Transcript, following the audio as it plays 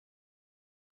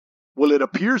Well, it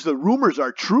appears the rumors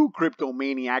are true,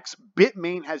 cryptomaniacs.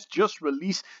 Bitmain has just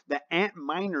released the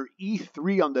Antminer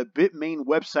E3 on the Bitmain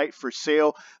website for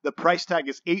sale. The price tag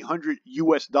is $800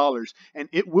 and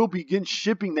it will begin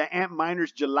shipping the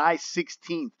Antminers July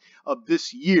 16th of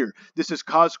this year. This has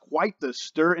caused quite the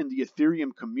stir in the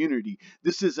Ethereum community.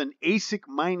 This is an ASIC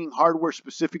mining hardware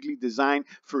specifically designed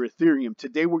for Ethereum.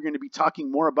 Today we're going to be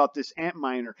talking more about this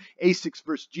Antminer, ASICs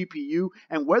versus GPU,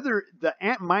 and whether the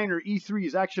Antminer E3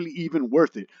 is actually even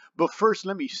worth it. But first,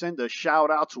 let me send a shout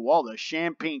out to all the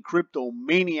champagne crypto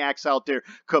maniacs out there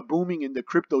kabooming in the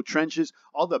crypto trenches,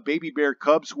 all the baby bear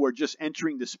cubs who are just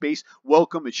entering the space.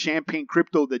 Welcome to Champagne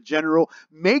Crypto the General.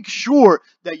 Make sure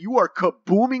that you are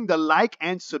kabooming the like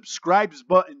and subscribes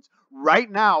buttons right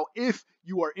now if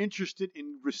you are interested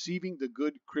in receiving the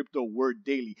good crypto word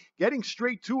daily. Getting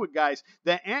straight to it, guys.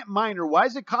 The Antminer, why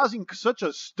is it causing such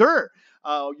a stir?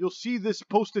 You'll see this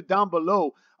posted down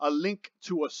below, a link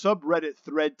to a subreddit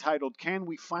thread titled "Can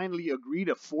We Finally Agree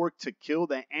to Fork to Kill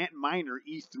the Antminer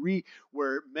E3?"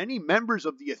 where many members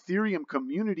of the Ethereum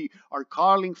community are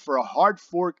calling for a hard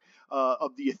fork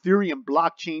of the Ethereum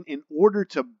blockchain in order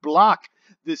to block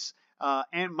this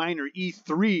Antminer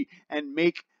E3 and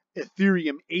make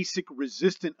Ethereum ASIC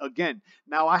resistant again.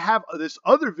 Now I have this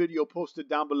other video posted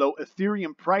down below,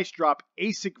 Ethereum price drop,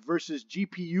 ASIC versus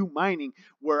GPU mining,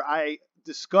 where I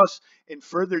discuss in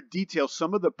further detail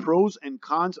some of the pros and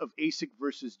cons of ASIC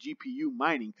versus GPU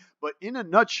mining. But in a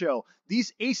nutshell,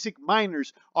 these ASIC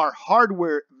miners are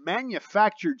hardware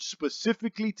manufactured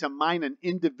specifically to mine an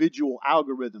individual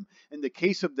algorithm. In the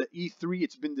case of the E3,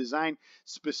 it's been designed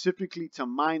specifically to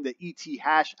mine the ETH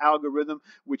algorithm,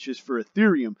 which is for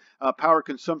Ethereum, power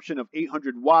consumption of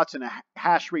 800 watts and a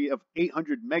hash rate of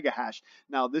 800 megahash.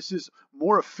 Now, this is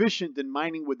more efficient than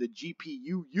mining with a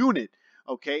GPU unit.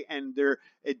 Okay, and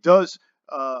it does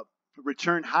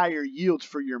return higher yields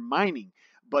for your mining.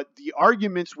 But the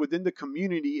arguments within the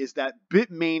community is that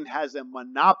Bitmain has a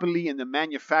monopoly in the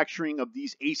manufacturing of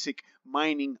these ASIC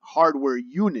mining hardware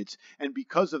units. And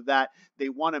because of that, they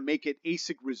want to make it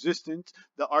ASIC resistant.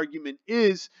 The argument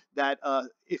is that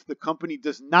if the company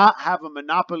does not have a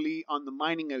monopoly on the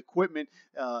mining equipment,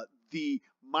 the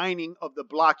mining of the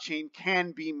blockchain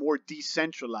can be more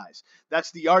decentralized.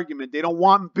 That's the argument. They don't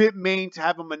want Bitmain to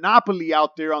have a monopoly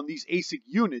out there on these ASIC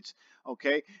units.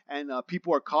 Okay, and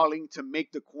people are calling to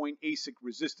make the coin ASIC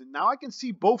resistant. Now I can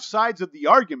see both sides of the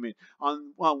argument.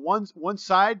 On one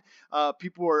side,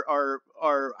 people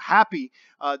are happy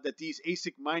that these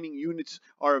ASIC mining units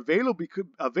are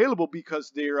available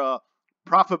because their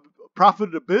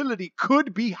profitability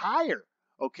could be higher,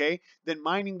 okay, than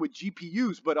mining with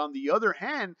GPUs. But on the other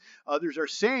hand, others are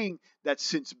saying that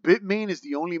since Bitmain is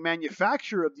the only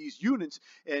manufacturer of these units,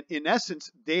 and in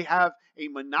essence, they have a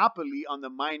monopoly on the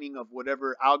mining of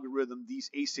whatever algorithm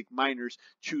these ASIC miners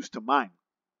choose to mine.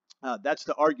 That's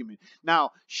the argument.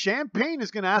 Now, Champagne is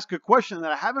going to ask a question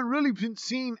that I haven't really been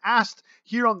seen asked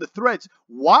here on the threads.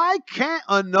 Why can't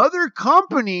another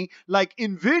company like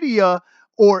NVIDIA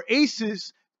or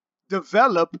ASUS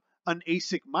develop an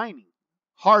ASIC mining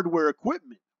hardware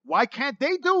equipment? Why can't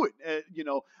they do it?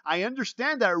 I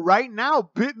understand that right now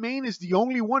Bitmain is the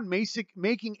only one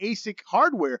making ASIC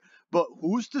hardware, but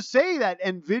who's to say that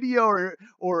NVIDIA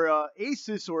or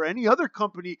ASUS or any other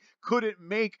company couldn't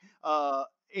make a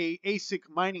ASIC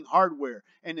mining hardware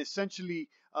and essentially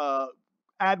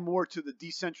add more to the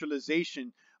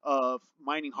decentralization of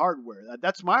mining hardware?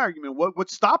 That's my argument.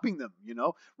 What's stopping them?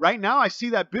 Right now I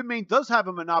see that Bitmain does have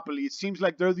a monopoly. It seems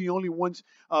like they're the only ones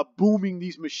booming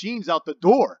these machines out the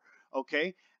door.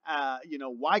 Okay,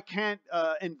 why can't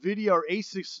NVIDIA or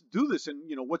ASICs do this? And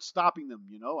what's stopping them?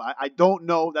 I don't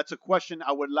know. That's a question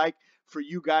I would like for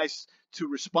you guys to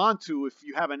respond to if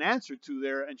you have an answer to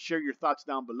there, and share your thoughts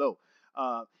down below.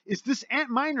 Is this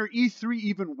Antminer E3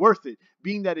 even worth it,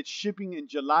 being that it's shipping in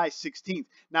July 16th?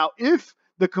 Now, if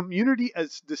the community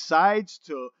decides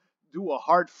to do a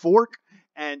hard fork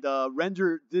and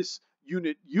render this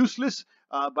unit useless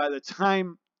by the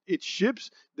time it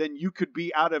ships, then you could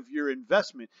be out of your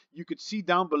investment. You could see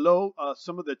down below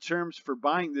some of the terms for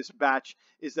buying this batch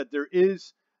is that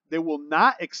they will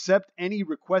not accept any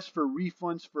requests for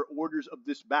refunds for orders of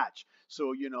this batch.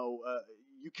 So,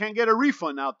 you can't get a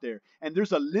refund out there. And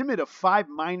there's a limit of 5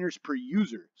 miners per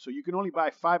user. So you can only buy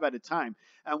 5 at a time.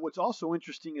 And what's also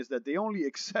interesting is that they only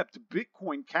accept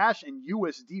Bitcoin Cash and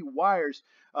USD wires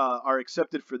are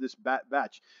accepted for this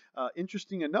batch.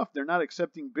 Interesting enough, they're not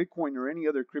accepting Bitcoin or any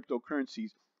other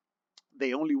cryptocurrencies.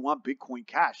 They only want Bitcoin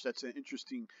Cash. That's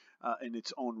interesting in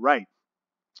its own right.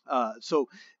 So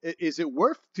is it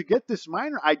worth to get this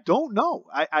miner? I don't know.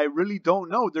 I really don't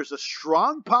know. There's a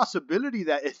strong possibility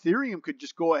that Ethereum could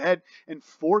just go ahead and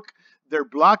fork their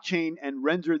blockchain and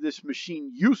render this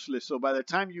machine useless. So by the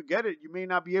time you get it, you may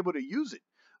not be able to use it.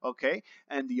 Okay.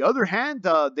 And the other hand,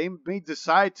 they may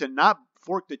decide to not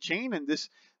fork the chain, and this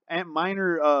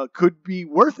Antminer could be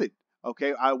worth it.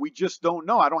 Okay. We just don't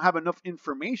know. I don't have enough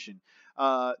information.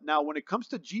 Now, when it comes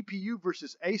to GPU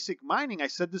versus ASIC mining, I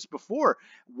said this before.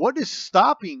 What is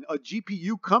stopping a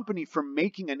GPU company from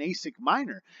making an ASIC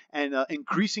miner and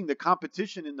increasing the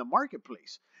competition in the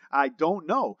marketplace? I don't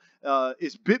know.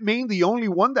 Is Bitmain the only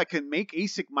one that can make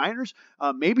ASIC miners?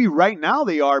 Maybe right now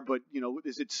they are, but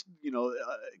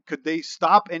could they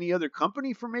stop any other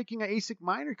company from making an ASIC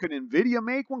miner? Could Nvidia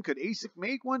make one? Could ASIC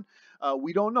make one?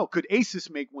 We don't know. Could ASUS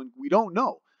make one? We don't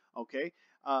know. Okay.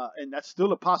 And that's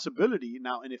still a possibility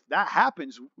now. And if that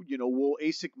happens, will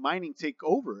ASIC mining take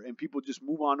over and people just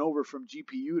move on over from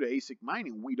GPU to ASIC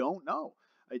mining? We don't know.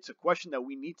 It's a question that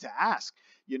we need to ask.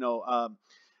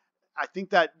 I think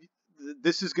that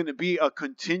this is going to be a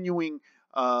continuing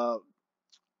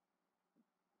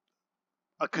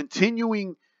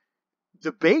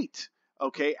debate.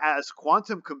 Okay, as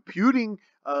quantum computing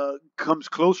comes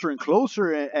closer and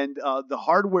closer, and the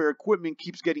hardware equipment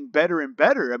keeps getting better and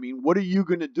better. I mean, what are you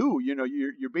going to do?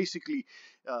 You're basically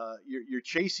you're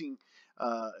chasing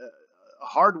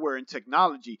hardware and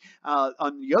technology.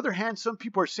 On the other hand, some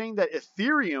people are saying that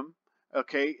Ethereum,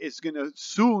 okay, is going to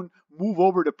soon move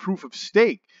over to proof of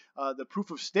stake. The proof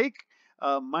of stake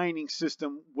mining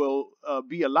system will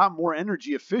be a lot more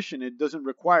energy efficient. It doesn't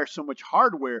require so much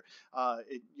hardware.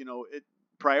 It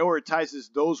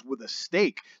prioritizes those with a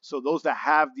stake. So those that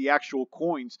have the actual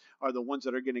coins are the ones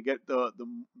that are going to get the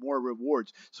more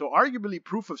rewards. So arguably,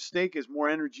 proof of stake is more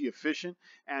energy efficient,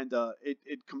 and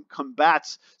it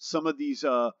combats some of these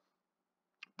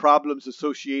problems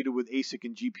associated with ASIC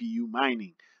and GPU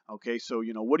mining. Okay, so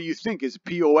what do you think? Is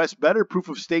POS better? Proof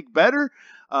of stake better?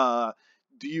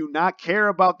 Do you not care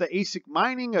about the ASIC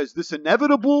mining? Is this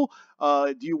inevitable?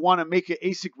 Do you want to make it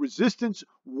ASIC resistance?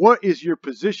 What is your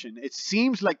position? It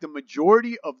seems like the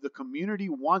majority of the community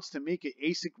wants to make it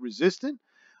ASIC resistant,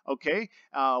 okay,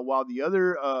 while the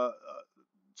other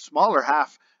smaller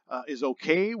half is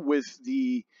okay with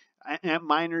the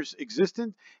Antminer's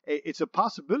existence. It's a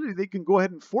possibility they can go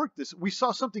ahead and fork this. We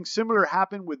saw something similar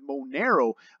happen with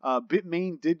Monero.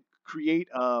 Bitmain did create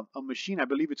a machine, I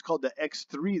believe it's called the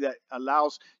X3, that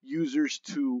allows users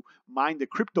to mine the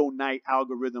crypto night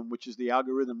algorithm, which is the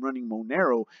algorithm running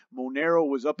Monero. Monero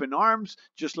was up in arms,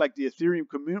 just like the Ethereum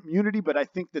community, but I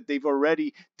think that they've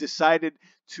already decided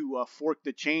to fork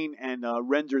the chain and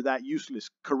render that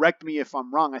useless. Correct me if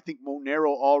I'm wrong. I think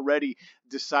Monero already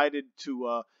decided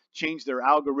to change their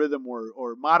algorithm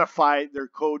or modify their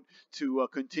code to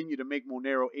continue to make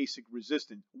Monero ASIC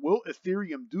resistant. Will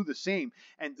Ethereum do the same?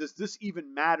 And does this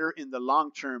even matter in the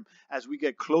long term as we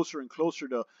get closer and closer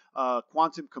to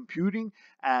quantum computing,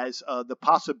 as the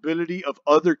possibility of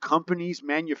other companies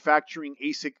manufacturing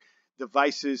ASIC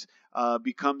devices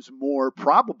becomes more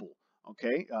probable?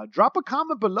 Okay, drop a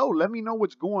comment below. Let me know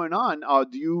what's going on.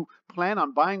 Do you plan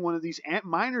on buying one of these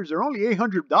Antminers? They're only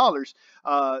 $800,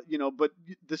 but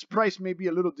this price may be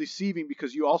a little deceiving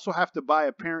because you also have to buy,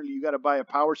 apparently you got to buy a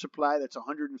power supply that's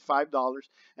 $105.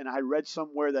 And I read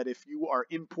somewhere that if you are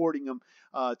importing them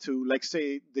to, like,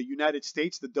 say, the United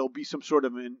States, that there'll be some sort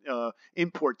of an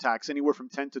import tax, anywhere from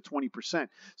 10 to 20%.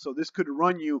 So this could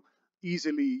run you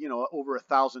easily, over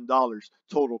 $1,000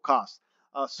 total cost.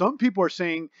 Some people are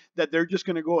saying that they're just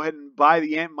going to go ahead and buy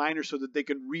the Antminer so that they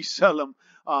can resell them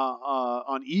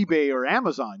on eBay or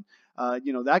Amazon.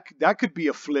 That could be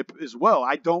a flip as well.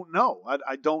 I don't know.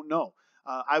 I don't know.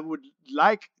 I would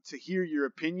like to hear your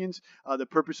opinions. The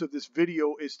purpose of this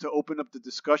video is to open up the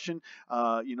discussion.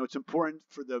 It's important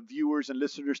for the viewers and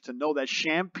listeners to know that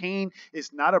Champagne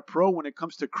is not a pro when it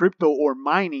comes to crypto or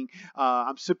mining.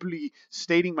 I'm simply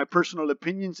stating my personal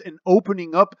opinions and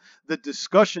opening up the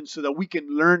discussion so that we can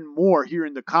learn more here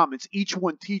in the comments. Each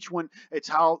one teach one. It's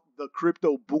how the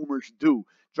crypto boomers do.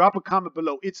 Drop a comment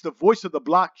below. It's the voice of the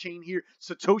blockchain here,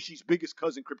 Satoshi's biggest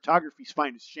cousin, cryptography's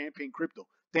finest, Champagne Crypto.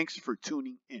 Thanks for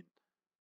tuning in.